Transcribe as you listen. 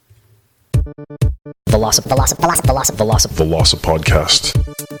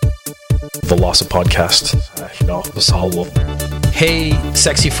Velocipodcast. Hey,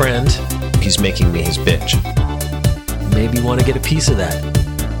 sexy friend. He's making me his bitch. Maybe you want to get a piece of that.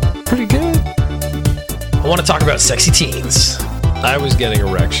 Pretty good. I want to talk about sexy teens. I was getting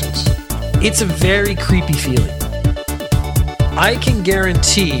erections. It's a very creepy feeling. I can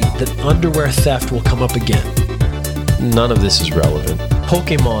guarantee that underwear theft will come up again. None of this is relevant.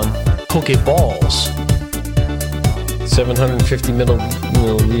 Pokemon, Pokeballs. 750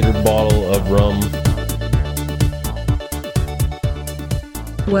 milliliter bottle of rum.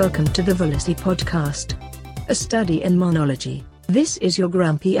 Welcome to the Velocity Podcast, a study in monology. This is your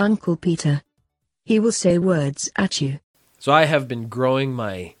grumpy Uncle Peter. He will say words at you. So I have been growing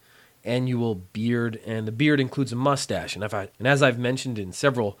my annual beard, and the beard includes a mustache. And as I've mentioned in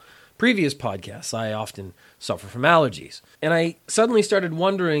several previous podcasts, I often suffer from allergies. And I suddenly started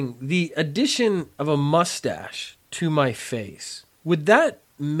wondering, the addition of a mustache to my face, would that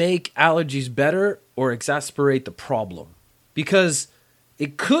make allergies better or exacerbate the problem? Because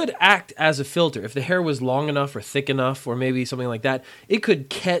it could act as a filter. If the hair was long enough or thick enough or maybe something like that, it could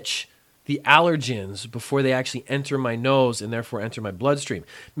catch the allergens before they actually enter my nose and therefore enter my bloodstream,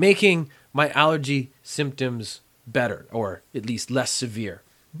 making my allergy symptoms better or at least less severe.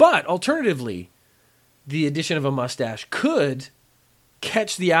 But alternatively, the addition of a mustache could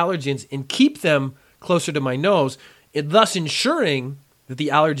catch the allergens and keep them closer to my nose, thus ensuring that the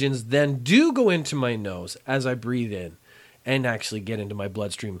allergens then do go into my nose as I breathe in and actually get into my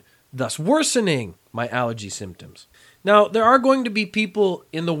bloodstream, thus worsening my allergy symptoms. Now, there are going to be people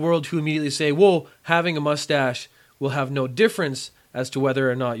in the world who immediately say, whoa, having a mustache will have no difference as to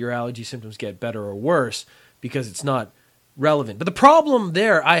whether or not your allergy symptoms get better or worse because it's not relevant. But the problem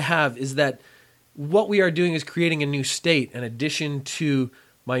there I have is that what we are doing is creating a new state in addition to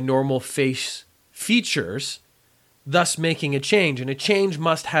my normal face features, thus making a change. And a change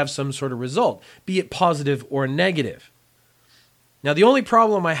must have some sort of result, be it positive or negative. Now, the only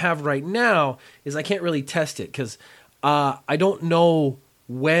problem I have right now is I can't really test it because I don't know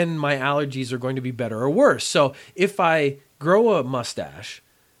when my allergies are going to be better or worse. So if I grow a mustache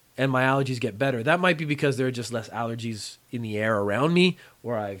and my allergies get better, that might be because there are just less allergies in the air around me,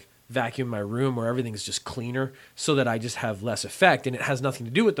 or I've vacuumed my room where everything's just cleaner so that I just have less effect, and it has nothing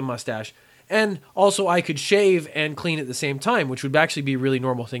to do with the mustache. And also I could shave and clean at the same time, which would actually be a really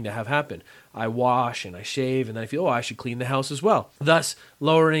normal thing to have happen. I wash and I shave and then I feel, I should clean the house as well. Thus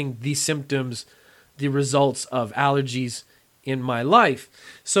lowering the symptoms, the results of allergies in my life.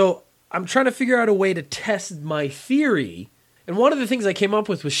 So I'm trying to figure out a way to test my theory. And one of the things I came up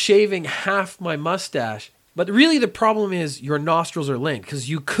with was shaving half my mustache. But really the problem is your nostrils are linked, because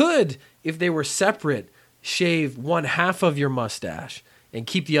you could, if they were separate, shave one half of your mustache and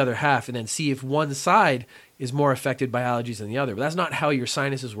keep the other half and then see if one side is more affected by allergies than the other. But that's not how your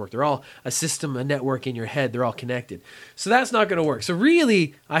sinuses work. They're all a system, a network in your head. They're all connected. So that's not going to work. So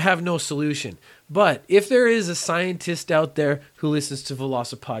really, I have no solution. But if there is a scientist out there who listens to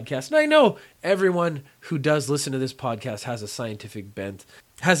Velocipodcast, and I know everyone who does listen to this podcast has a scientific bent,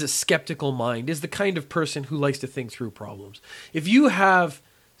 has a skeptical mind, is the kind of person who likes to think through problems. If you have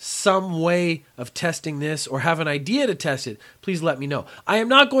some way of testing this or have an idea to test it, please let me know. I am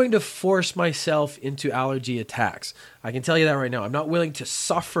not going to force myself into allergy attacks. I can tell you that right now. I'm not willing to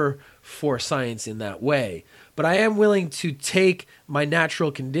suffer for science in that way, but I am willing to take my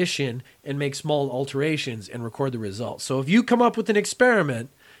natural condition and make small alterations and record the results. So if you come up with an experiment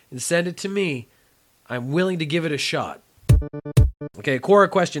and send it to me, I'm willing to give it a shot. Okay, Quora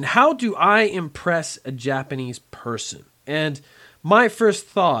question. How do I impress a Japanese person? And my first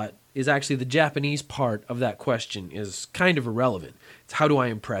thought is actually the Japanese part of that question is kind of irrelevant. It's how do I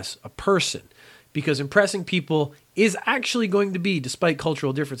impress a person? Because impressing people is actually going to be, despite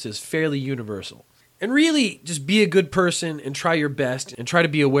cultural differences, fairly universal. And really, just be a good person and try your best and try to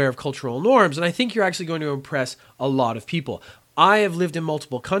be aware of cultural norms. And I think you're actually going to impress a lot of people. I have lived in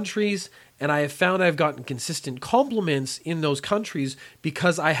multiple countries, and I have found I've gotten consistent compliments in those countries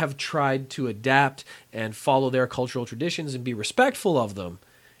because I have tried to adapt and follow their cultural traditions and be respectful of them.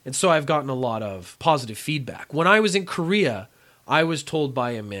 And so I've gotten a lot of positive feedback. When I was in Korea, I was told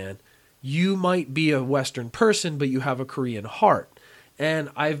by a man, you might be a Western person, but you have a Korean heart. And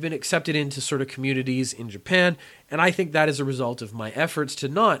I've been accepted into sort of communities in Japan, and I think that is a result of my efforts to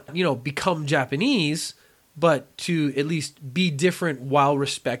not, become Japanese, but to at least be different while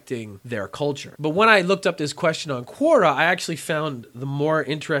respecting their culture. But when I looked up this question on Quora, I actually found the more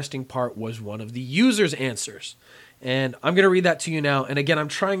interesting part was one of the users' answers. And I'm going to read that to you now. And again, I'm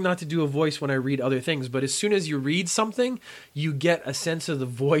trying not to do a voice when I read other things, but as soon as you read something, you get a sense of the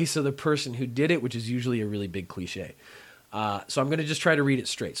voice of the person who did it, which is usually a really big cliche. So I'm going to just try to read it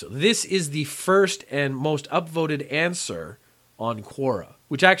straight. So this is the first and most upvoted answer on Quora,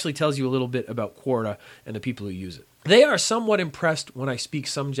 which actually tells you a little bit about Quora and the people who use it. They are somewhat impressed when I speak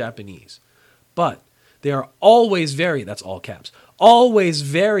some Japanese, but they are always very, that's all caps, always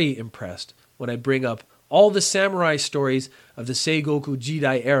very impressed when I bring up all the samurai stories of the Seigoku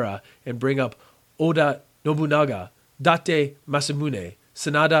Jidai era and bring up Oda Nobunaga, Date Masamune,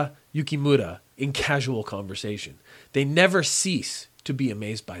 Sanada Yukimura in casual conversation. They never cease to be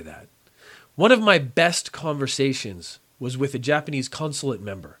amazed by that. One of my best conversations was with a Japanese consulate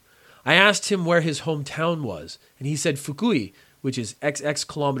member. I asked him where his hometown was, and he said Fukui, which is XX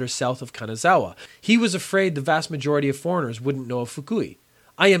kilometers south of Kanazawa. He was afraid the vast majority of foreigners wouldn't know of Fukui.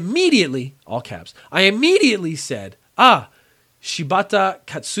 I immediately, all caps, said, Shibata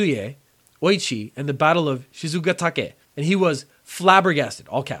Katsuye, Oichi, and the Battle of Shizugatake. And he was flabbergasted,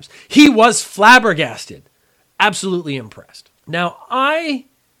 all caps. He was flabbergasted, absolutely impressed. Now, I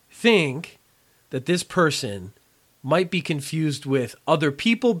think that this person might be confused with other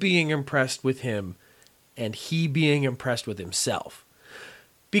people being impressed with him and he being impressed with himself.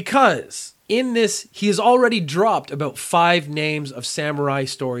 Because in this, he has already dropped about 5 names of samurai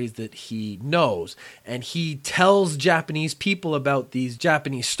stories that he knows. And he tells Japanese people about these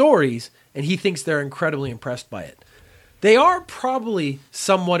Japanese stories, and he thinks they're incredibly impressed by it. They are probably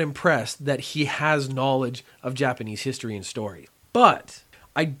somewhat impressed that he has knowledge of Japanese history and story. But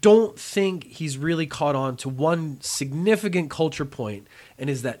I don't think he's really caught on to one significant culture point, and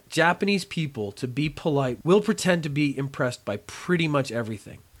is that Japanese people, to be polite, will pretend to be impressed by pretty much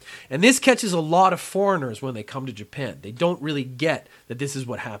everything. And this catches a lot of foreigners when they come to Japan. They don't really get that this is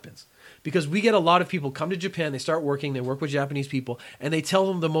what happens. Because we get a lot of people come to Japan, they start working, they work with Japanese people, and they tell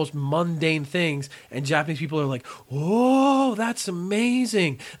them the most mundane things, and Japanese people are like, "Oh, that's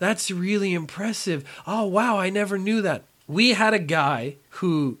amazing. That's really impressive. Oh, wow, I never knew that." We had a guy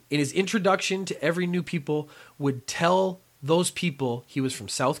who, in his introduction to every new people, would tell those people he was from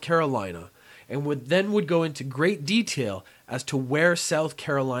South Carolina, and would go into great detail as to where South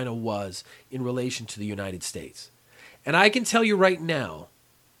Carolina was in relation to the United States. And I can tell you right now,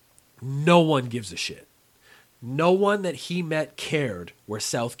 no one gives a shit. No one that he met cared where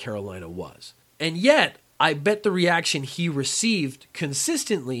South Carolina was. And yet, I bet the reaction he received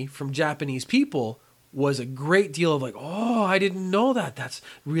consistently from Japanese people was a great deal of like, "Oh, I didn't know that. That's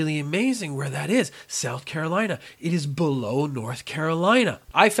really amazing where that is. South Carolina. It is below North Carolina."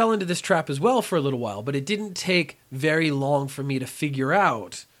 I fell into this trap as well for a little while, but it didn't take very long for me to figure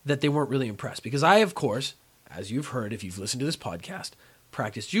out that they weren't really impressed. Because I, of course, as you've heard if you've listened to this podcast,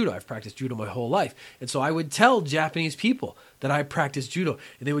 practiced judo. I've practiced judo my whole life. And so I would tell Japanese people that I practiced judo,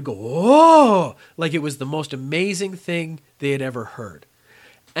 and they would go, "Oh," like it was the most amazing thing they had ever heard.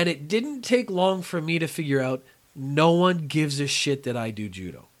 And it didn't take long for me to figure out no one gives a shit that I do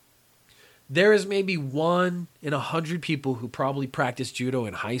judo. There is maybe 1 in 100 people who probably practiced judo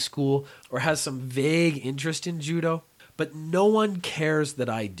in high school or has some vague interest in judo, but no one cares that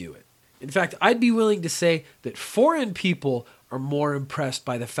I do it. In fact, I'd be willing to say that foreign people are more impressed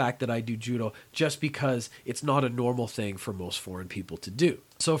by the fact that I do judo just because it's not a normal thing for most foreign people to do.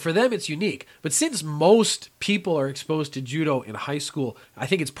 So for them, it's unique. But since most people are exposed to judo in high school, I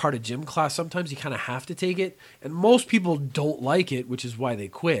think it's part of gym class. Sometimes you kind of have to take it. And most people don't like it, which is why they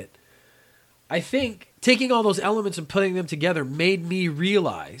quit. I think taking all those elements and putting them together made me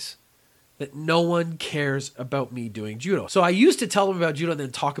realize that no one cares about me doing judo. So I used to tell them about judo and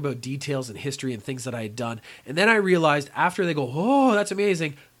then talk about details and history and things that I had done. And then I realized after they go, "Oh, that's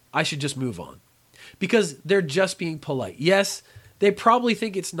amazing," I should just move on. Because they're just being polite. Yes, they probably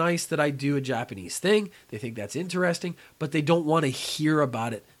think it's nice that I do a Japanese thing. They think that's interesting, but they don't want to hear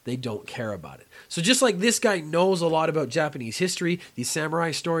about it. They don't care about it. So just like this guy knows a lot about Japanese history, these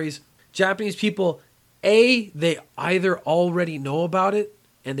samurai stories, Japanese people, A, they either already know about it,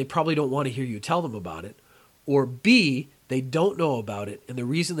 and they probably don't want to hear you tell them about it, or B, they don't know about it, and the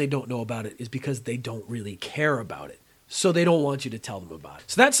reason they don't know about it is because they don't really care about it. So they don't want you to tell them about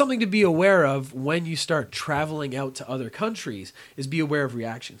it. So that's something to be aware of when you start traveling out to other countries, is be aware of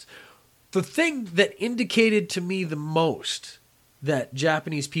reactions. The thing that indicated to me the most that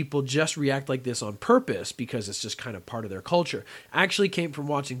Japanese people just react like this on purpose because it's just kind of part of their culture actually came from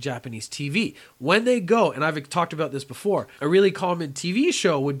watching Japanese TV. When they go, and I've talked about this before, a really common TV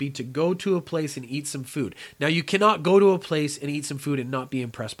show would be to go to a place and eat some food. Now, you cannot go to a place and eat some food and not be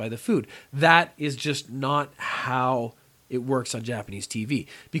impressed by the food. That is just not how it works on Japanese TV.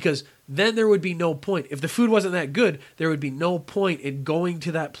 Because then there would be no point. If the food wasn't that good, there would be no point in going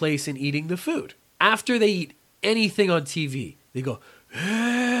to that place and eating the food. After they eat anything on TV, they go,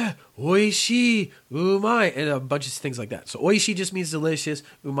 oishii, umai, and a bunch of things like that. So oishii just means delicious.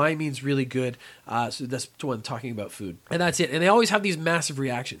 Umai means really good. So that's what I'm talking about food. And that's it. And they always have these massive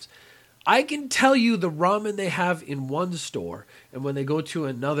reactions. I can tell you the ramen they have in one store, and when they go to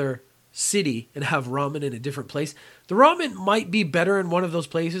another city and have ramen in a different place, the ramen might be better in one of those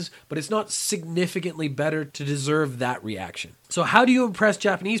places, but it's not significantly better to deserve that reaction. So how do you impress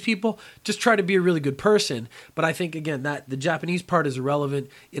Japanese people? Just try to be a really good person. But I think, again, that the Japanese part is irrelevant.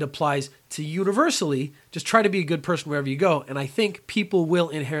 It applies to universally. Just try to be a good person wherever you go, and I think people will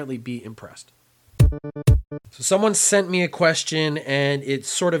inherently be impressed. So someone sent me a question, and it's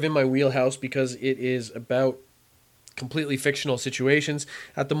sort of in my wheelhouse because it is about completely fictional situations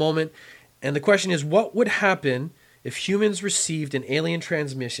at the moment. And the question is, what would happen if humans received an alien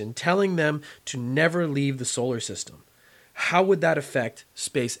transmission telling them to never leave the solar system? How would that affect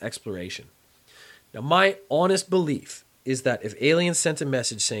space exploration? Now, my honest belief is that if aliens sent a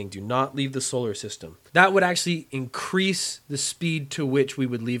message saying, do not leave the solar system, that would actually increase the speed to which we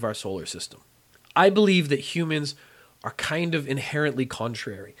would leave our solar system. I believe that humans are kind of inherently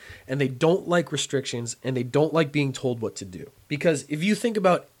contrary, and they don't like restrictions, and they don't like being told what to do. Because if you think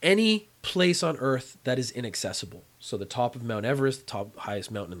about any place on Earth that is inaccessible, so the top of Mount Everest, the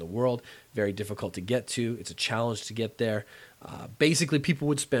highest mountain in the world, very difficult to get to, it's a challenge to get there. Basically, people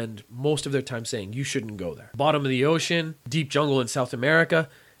would spend most of their time saying, you shouldn't go there. Bottom of the ocean, deep jungle in South America,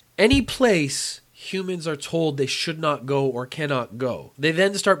 any place humans are told they should not go or cannot go. They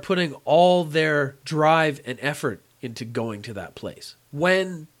then start putting all their drive and effort into going to that place.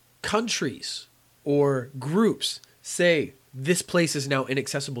 When countries or groups say, this place is now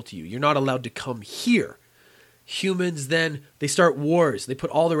inaccessible to you, you're not allowed to come here, humans then, they start wars. They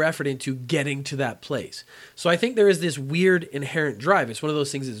put all their effort into getting to that place. So I think there is this weird inherent drive. It's one of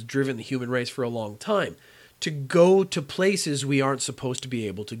those things that's driven the human race for a long time, to go to places we aren't supposed to be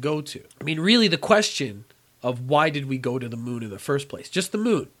able to go to. I mean, really the question of why did we go to the moon in the first place? Just the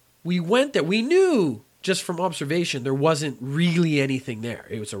moon. We went there. We knew just from observation there wasn't really anything there.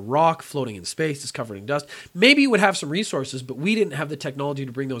 It was a rock floating in space. It's covered in dust. Maybe it would have some resources, but we didn't have the technology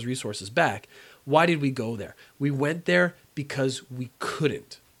to bring those resources back. Why did we go there? We went there because we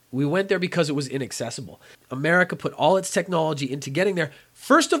couldn't. We went there because it was inaccessible. America put all its technology into getting there,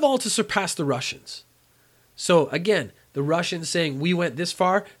 first of all, to surpass the Russians. So again, the Russians saying we went this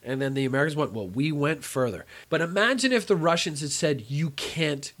far, and then the Americans went, well, we went further. But imagine if the Russians had said, you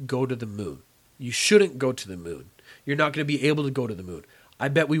can't go to the moon. You shouldn't go to the moon. You're not going to be able to go to the moon. I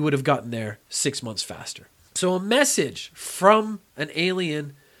bet we would have gotten there 6 months faster. So a message from an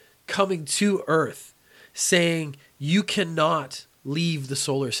alien coming to Earth saying you cannot leave the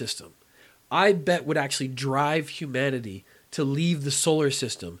solar system, I bet would actually drive humanity to leave the solar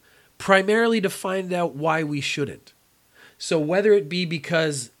system, primarily to find out why we shouldn't. So whether it be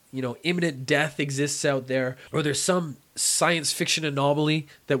because, imminent death exists out there, or there's some science fiction anomaly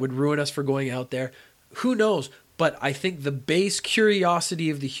that would ruin us for going out there, who knows? But I think the base curiosity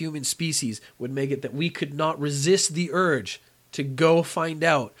of the human species would make it that we could not resist the urge to go find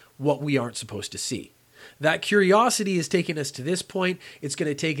out what we aren't supposed to see. That curiosity has taken us to this point. It's going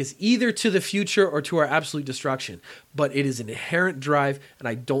to take us either to the future or to our absolute destruction. But it is an inherent drive, and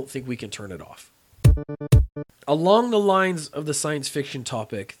I don't think we can turn it off. Along the lines of the science fiction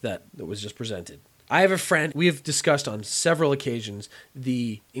topic that was just presented, I have a friend, we have discussed on several occasions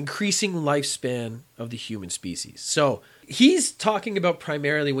the increasing lifespan of the human species. So he's talking about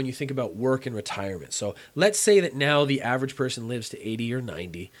primarily when you think about work and retirement. So let's say that now the average person lives to 80 or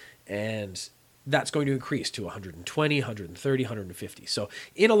 90, and that's going to increase to 120, 130, 150. So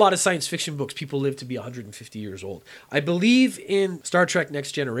in a lot of science fiction books, people live to be 150 years old. I believe in Star Trek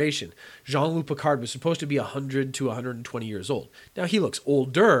Next Generation, Jean-Luc Picard was supposed to be 100 to 120 years old. Now he looks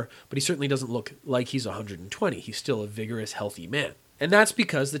older, but he certainly doesn't look like he's 120. He's still a vigorous, healthy man. And that's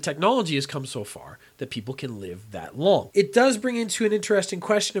because the technology has come so far that people can live that long. It does bring into an interesting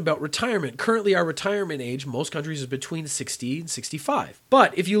question about retirement. Currently, our retirement age, most countries, is between 60 and 65.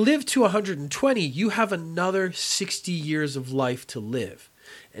 But if you live to 120, you have another 60 years of life to live.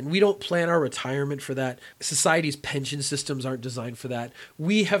 And we don't plan our retirement for that. Society's pension systems aren't designed for that.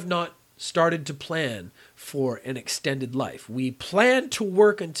 We have not started to plan for an extended life. We plan to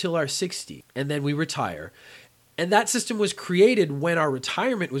work until our 60, and then we retire. And that system was created when our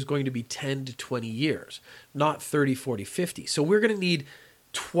retirement was going to be 10 to 20 years, not 30, 40, 50. So we're going to need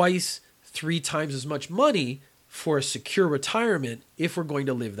twice, 3 times as much money for a secure retirement if we're going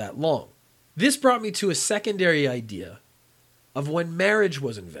to live that long. This brought me to a secondary idea of when marriage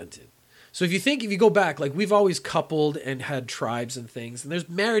was invented. So if you go back, like we've always coupled and had tribes and things, and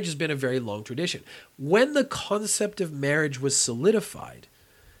marriage has been a very long tradition. When the concept of marriage was solidified,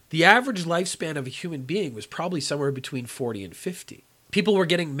 the average lifespan of a human being was probably somewhere between 40 and 50. People were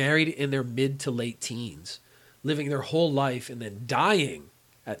getting married in their mid to late teens, living their whole life and then dying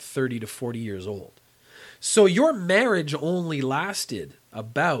at 30 to 40 years old. So your marriage only lasted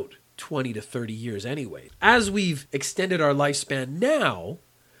about 20 to 30 years anyway. As we've extended our lifespan now,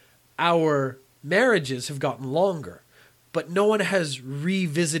 our marriages have gotten longer, but no one has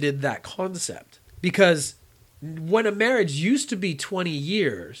revisited that concept. Because when a marriage used to be 20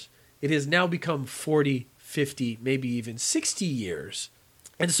 years, it has now become 40, 50, maybe even 60 years.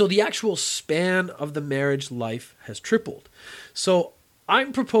 And so the actual span of the marriage life has tripled. So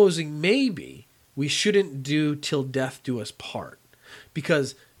I'm proposing maybe we shouldn't do till death do us part,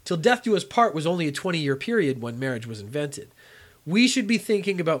 because till death do us part was only a 20-year period when marriage was invented. We should be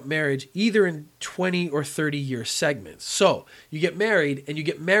thinking about marriage either in 20 or 30-year segments. So you get married, and you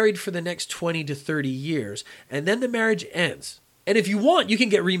get married for the next 20 to 30 years, and then the marriage ends. And if you want, you can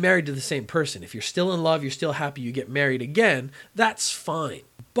get remarried to the same person. If you're still in love, you're still happy, you get married again, that's fine.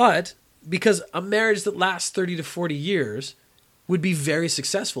 But because a marriage that lasts 30 to 40 years would be very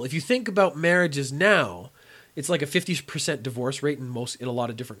successful. If you think about marriages now, it's like a 50% divorce rate in a lot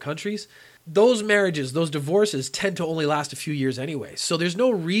of different countries. Those marriages, those divorces tend to only last a few years anyway. So there's no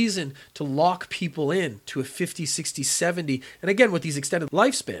reason to lock people in to a 50, 60, 70. And again, with these extended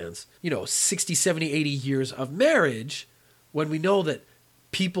lifespans, 60, 70, 80 years of marriage, when we know that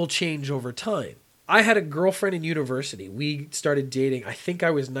people change over time. I had a girlfriend in university. We started dating, I think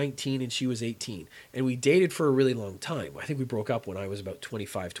I was 19 and she was 18. And we dated for a really long time. I think we broke up when I was about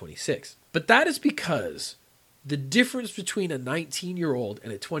 25, 26. But that is because the difference between a 19-year-old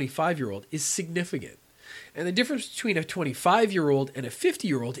and a 25-year-old is significant. And the difference between a 25-year-old and a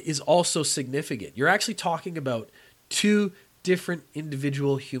 50-year-old is also significant. You're actually talking about two different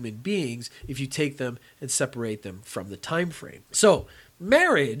individual human beings if you take them and separate them from the time frame. So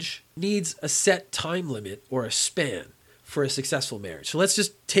marriage needs a set time limit or a span for a successful marriage. So let's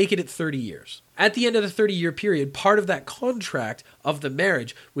just take it at 30 years. At the end of the 30-year period, part of that contract of the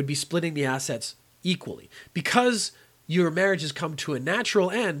marriage would be splitting the assets equally. Because your marriage has come to a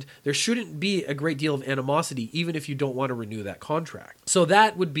natural end, there shouldn't be a great deal of animosity, even if you don't want to renew that contract. So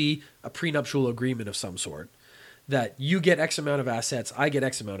that would be a prenuptial agreement of some sort, that you get X amount of assets, I get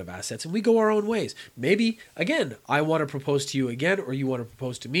X amount of assets, and we go our own ways. Maybe, again, I want to propose to you again, or you want to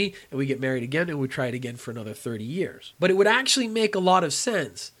propose to me, and we get married again, and we try it again for another 30 years. But it would actually make a lot of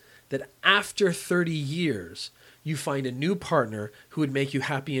sense that after 30 years, you find a new partner who would make you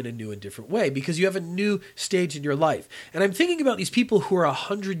happy in a new and different way, because you have a new stage in your life. And I'm thinking about these people who are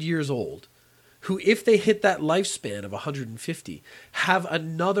 100 years old, who, if they hit that lifespan of 150, have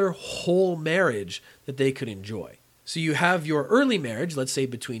another whole marriage that they could enjoy. So you have your early marriage, let's say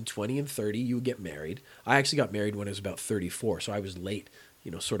between 20 and 30, you would get married. I actually got married when I was about 34, so I was late,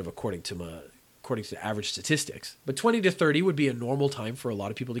 sort of according to average statistics. But 20 to 30 would be a normal time for a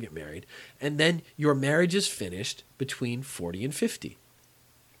lot of people to get married. And then your marriage is finished between 40 and 50.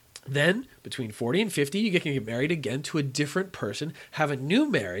 Then, between 40 and 50, you can get married again to a different person, have a new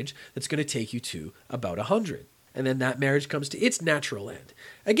marriage that's going to take you to about 100. And then that marriage comes to its natural end.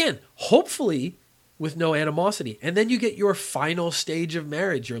 Again, hopefully with no animosity. And then you get your final stage of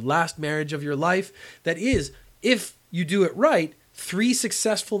marriage, your last marriage of your life. That is, if you do it right, 3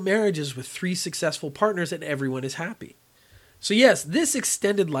 successful marriages with 3 successful partners, and everyone is happy. So yes, this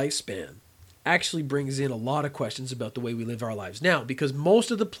extended lifespan actually brings in a lot of questions about the way we live our lives now, because most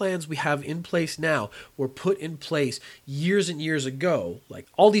of the plans we have in place now were put in place years and years ago. Like,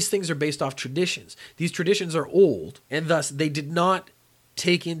 all these things are based off traditions. These traditions are old, and thus they did not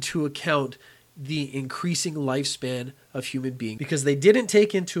take into account the increasing lifespan of human beings, because they didn't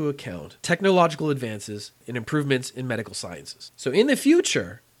take into account technological advances and improvements in medical sciences. So in the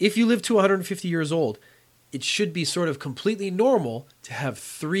future, if you live to 150 years old, it should be sort of completely normal to have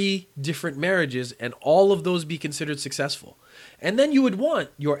 3 different marriages and all of those be considered successful. And then you would want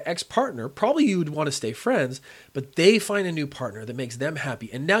your ex-partner, probably you would want to stay friends, but they find a new partner that makes them happy.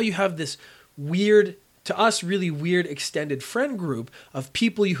 And now you have this weird, to us, really weird extended friend group of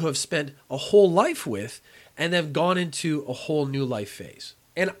people you have spent a whole life with and have gone into a whole new life phase.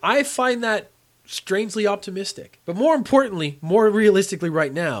 And I find that strangely optimistic. But more importantly, more realistically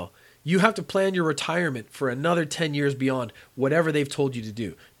right now, you have to plan your retirement for another 10 years beyond whatever they've told you to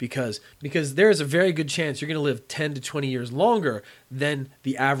do, because there is a very good chance you're going to live 10 to 20 years longer than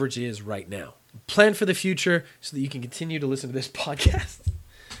the average is right now. Plan for the future so that you can continue to listen to this podcast.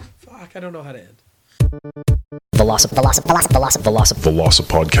 Fuck, I don't know how to end.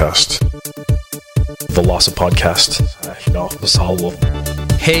 Velocipodcast. Velocipodcast. No, Vasalwo.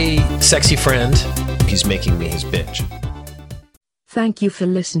 Hey, sexy friend. He's making me his bitch. Thank you for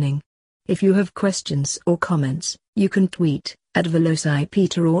listening. If you have questions or comments, you can tweet at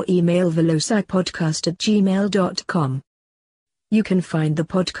VelociPeter or email velocipodcast@gmail.com. You can find the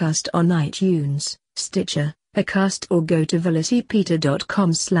podcast on iTunes, Stitcher, Acast, or go to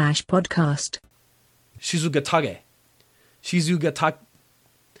velocipeter.com/podcast. Shizugatake. Shizugatake.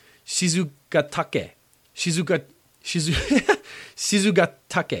 Shizugatake.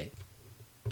 Shizugatake.